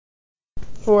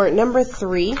For number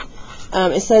 3,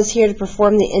 it says here to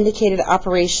perform the indicated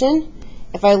operation.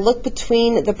 If I look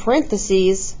between the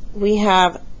parentheses, we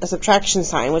have a subtraction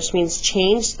sign, which means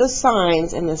change the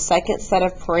signs in the second set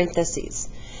of parentheses.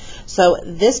 So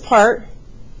this part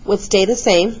would stay the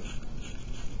same.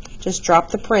 Just drop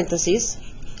the parentheses.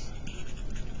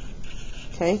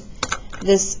 Okay.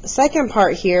 This second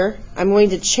part here, I'm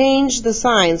going to change the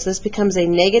signs. This becomes a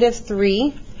negative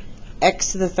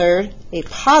 3x to the third, a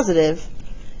positive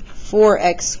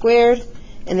 4x squared,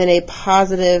 and then a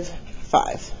positive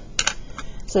 5.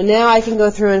 So now I can go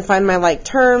through and find my like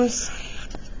terms.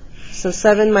 So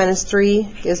 7 minus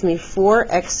 3 gives me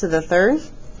 4x to the third.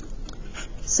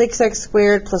 6x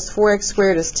squared plus 4x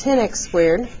squared is 10x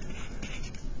squared.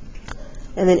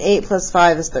 And then 8 plus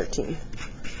 5 is 13.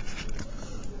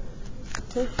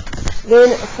 Okay.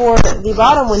 Then for the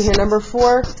bottom one here, number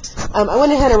 4, I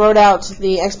went ahead and wrote out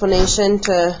the explanation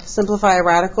to simplify a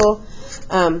radical.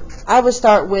 I would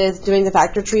start with doing the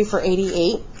factor tree for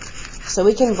 88. So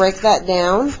we can break that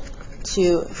down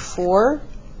to 4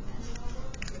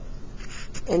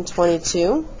 and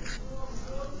 22.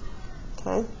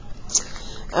 Okay.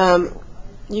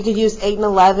 You could use 8 and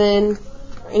 11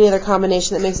 or any other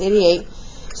combination that makes 88.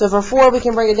 So for 4 we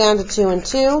can break it down to 2 and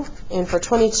 2, and for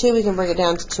 22 we can break it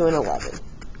down to 2 and 11.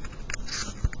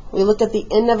 We look at the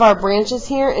end of our branches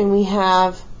here and we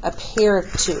have a pair of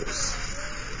 2's.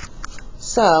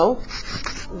 So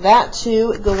that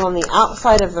 2 goes on the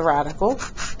outside of the radical,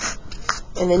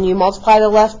 and then you multiply the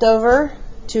leftover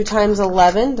 2 times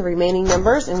 11, the remaining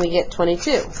numbers, and we get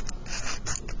 22.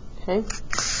 Okay.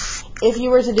 If you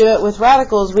were to do it with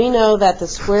radicals, we know that the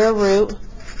square root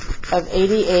of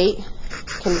 88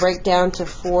 can break down to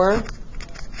 4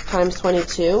 times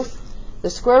 22. The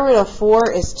square root of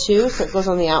 4 is 2, so it goes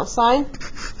on the outside.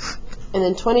 And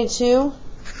then 22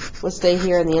 will stay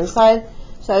here on the inside.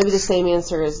 So that would be the same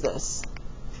answer as this.